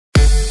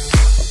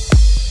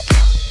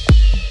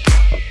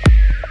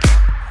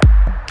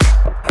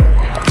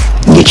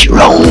Get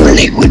your own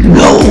liquid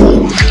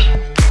gold.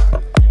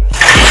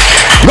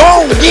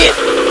 Go get.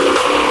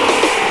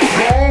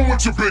 Go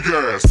with your big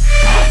ass.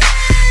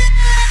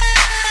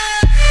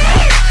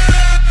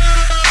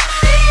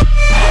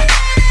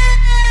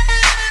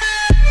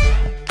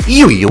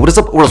 Yo, what is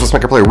up, world's best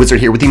Minecraft player,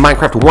 Wizard here with the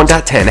Minecraft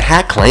 1.10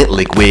 hack client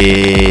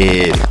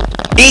Liquid.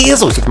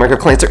 As always with Minecraft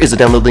clients, there is a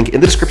download link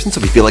in the description, so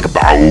if you feel like a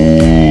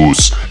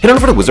boss, head on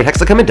over to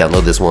WiZARDHAX.com and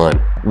download this one.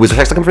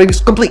 WiZARDHAX.com for a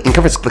complete and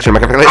coverage collection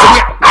of Minecraft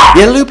clients.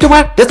 Yeah, loop to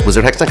what? That's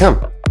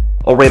WiZARDHAX.com.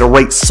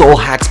 Alright, Soul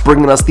Hacks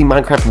bringing us the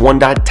Minecraft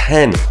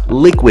 1.10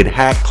 Liquid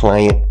hack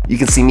client. You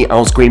can see me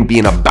on screen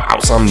being a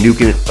boss. I'm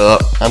nuking it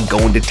up. I'm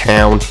going to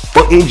town.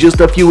 But in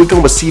just a few, we're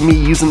going to see me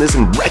using this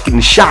and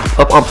wrecking shop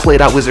up on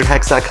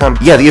play.wizardhacks.com.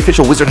 Yeah, the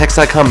official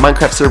WizardHAX.com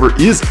Minecraft server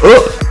is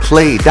up.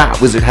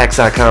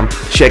 Play.wizardhacks.com.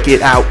 Check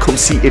it out. Come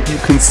see if you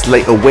can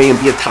slay away and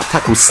be a top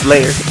taco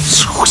slayer.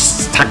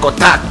 Taco.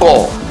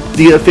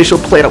 The official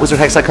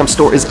Play.wizardhacks.com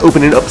store is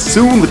opening up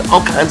soon with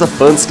all kinds of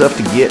fun stuff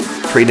to get.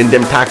 Trading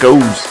them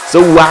tacos. So,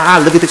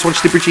 look at this one,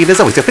 super cheap as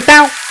always. Fit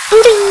out.